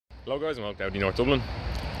Hello guys and welcome to Audi North Dublin.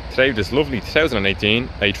 Today we have this lovely 2018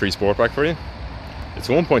 A3 Sportback for you. It's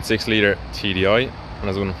a 1.6 litre TDI and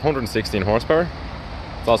has 116 horsepower.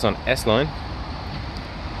 It's also an S line.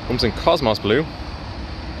 Comes in Cosmos Blue.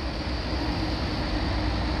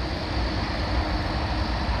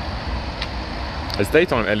 Has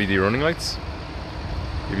daytime LED running lights.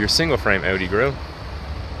 You have your single frame Audi grille.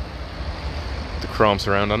 The chrome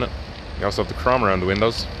surround on it. You also have the chrome around the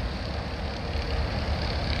windows.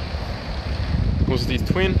 Comes with these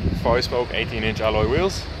twin 5-spoke 18-inch alloy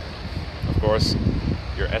wheels. Of course,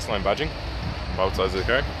 your S-line badging on both sides of the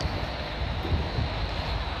car.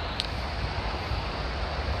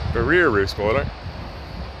 The rear roof spoiler.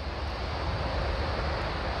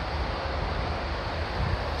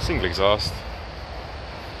 Single exhaust.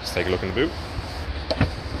 Let's take a look in the boot.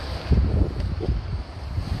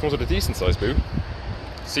 Comes with a decent sized boot.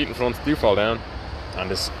 Seat in front do fall down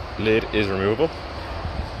and this lid is removable.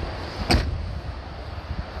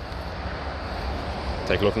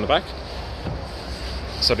 Take a look in the back.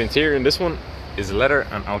 So the interior in this one is leather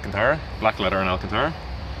and Alcantara, black leather and Alcantara.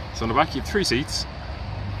 So in the back you have 3 seats,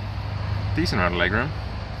 decent amount of legroom.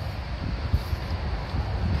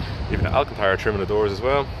 You have the Alcantara trim in the doors as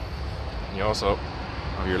well. And you also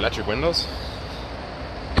have your electric windows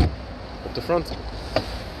up the front.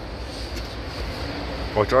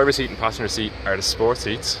 Both driver's seat and passenger seat are the sport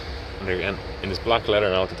seats, and they're again in this black leather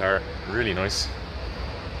and Alcantara, really nice.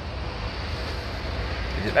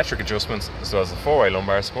 The electric adjustments as well as the 4-way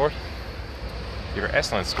lumbar support. You have your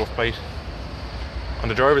S-line scuff plate. On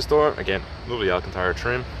the driver's door, again, lovely Alcantara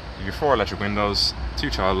trim. You have your 4 electric windows,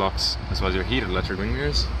 2 child locks, as well as your heated electric wing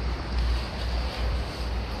mirrors.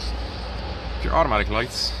 Your automatic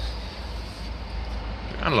lights,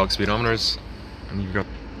 your analog speedometers, and you've got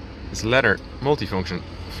this leather multifunction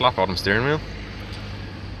flat bottom steering wheel.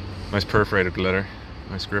 Nice perforated leather,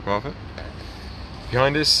 nice grip off it.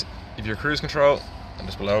 Behind this, you have your cruise control. And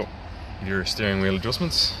just below, your steering wheel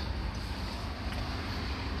adjustments.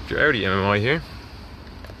 Your Audi MMI here.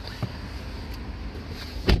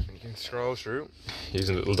 And you can scroll through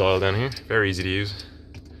using a little dial down here. Very easy to use.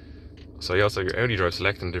 So you also have your Audi Drive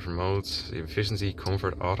Select in different modes. So you have efficiency,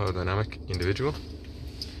 comfort, auto, dynamic, individual.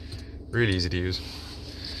 Really easy to use.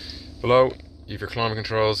 Below, you have your climate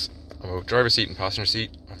controls on both driver's seat and passenger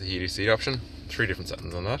seat. Have the heated seat option. 3 different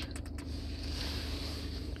settings on that.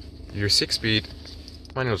 Your 6-speed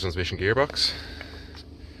manual transmission gearbox,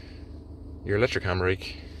 your electric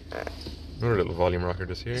handbrake, another little volume rocker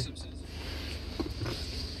just here,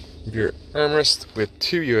 your armrest with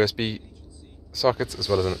 2 USB sockets as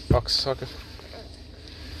well as an aux socket,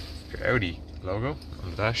 your Audi logo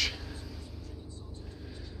on the dash,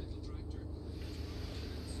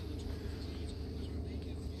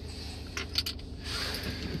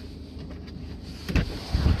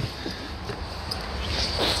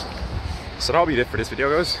 so that'll be it for this video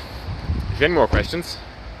guys. If you have any more questions,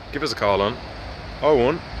 give us a call on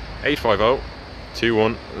 01 850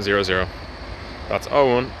 2100. That's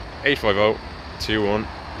 01 850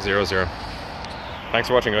 2100. Thanks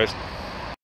for watching guys.